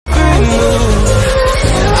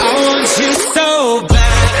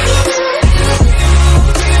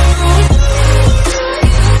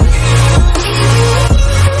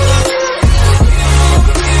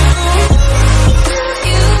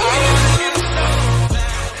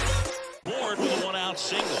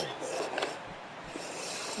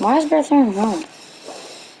Why is Brett throwing home?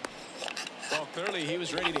 Well, clearly he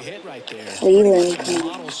was ready to hit right there. Leland.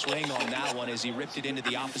 Model swing on that one as he ripped it into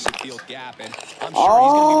the opposite field gap, and I'm sure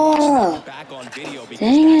he's going to be watching that one back on video because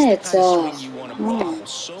that's the kind of swing you want to model.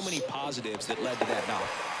 So many positives that led to that knock.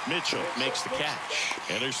 Mitchell makes the catch,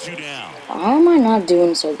 and there's 2 down. Why am I not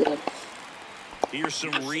doing so good? Here's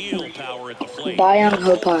some real power at the plate. Bayang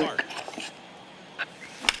Hopar.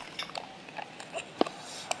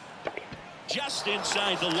 Just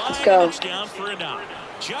inside the line, Let's go. it's down for a knock.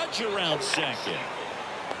 Judge around second.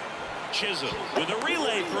 Chisholm with a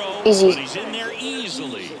relay throw, Easy. but he's in there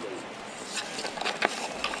easily.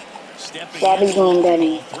 Stepping Robbie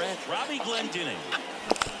Glendenning. Robbie Glendenning.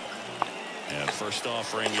 And first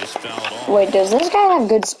offering is fouled off. Wait, does this guy have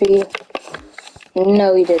good speed?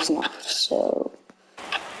 No, he does not. So.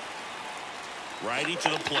 Righty to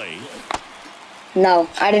the plate. No,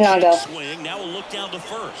 I did not go. Swing. Now we'll look down to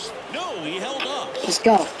first. No, he held up. Let's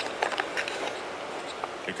go.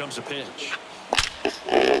 Here comes a pitch.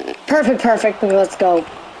 Perfect. Let's go.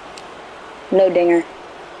 No dinger.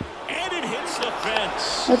 And it hits the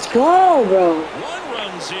fence. Let's go, bro. 1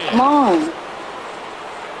 runs in. Come on.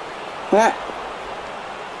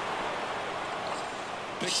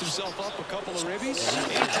 Picks himself up a couple of ribbies.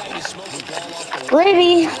 Anytime you smoke the ball off the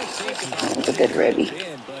Ribby. That's a good ribby.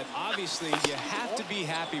 But obviously, you have to be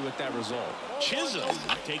happy with that result. Chisholm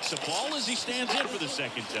takes the ball as he stands in for the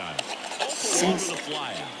second time. Over the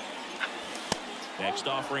fly out. Next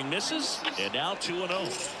offering misses, and now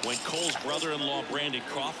 2-0. When Cole's brother-in-law Brandon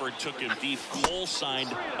Crawford took him deep, Cole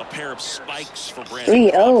signed a pair of spikes for Brandon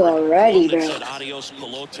 3-0 Crawford. already, bro. Said, Adios,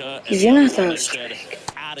 Pelota, He's gonna throw a said,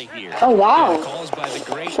 out of here. Oh, wow. Calls by the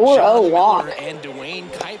great 4-0 walk. and Dwayne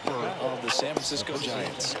Kuiper of the San Francisco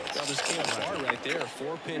Giants. Well, this came apart right there.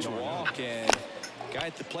 4-pitch walk, and guy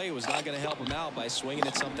at the plate was not going to help him out by swinging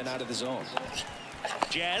at something out of the zone.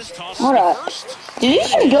 Jazz tosses Hold up. first. Did he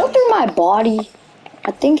just go through my body? I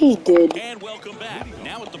think he did. And welcome back.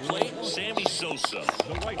 Now at the plate, Sammy Sosa.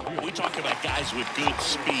 We talk about guys with good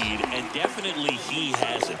speed, and definitely he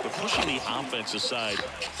has it. But pushing the offense aside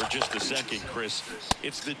for just a second, Chris,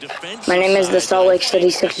 it's the defense. My name is the Salt Lake City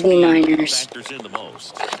 69ers. Factors in the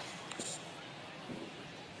most.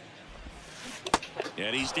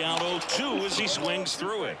 And he's down 0-2 as he swings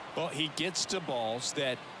through it. Well, he gets to balls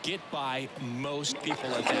that get by most people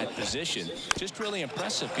at that position. Just really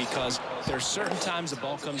impressive because there's certain times the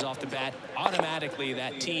ball comes off the bat, automatically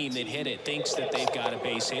that team that hit it thinks that they've got a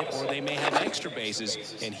base hit or they may have extra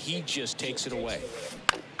bases, and he just takes it away.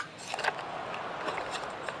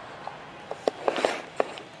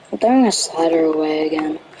 I'm throwing a slider away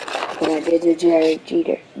again. What I did to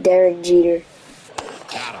Derek Jeter.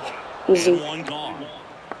 Got him. Easy. And 1 gone.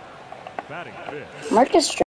 Marcus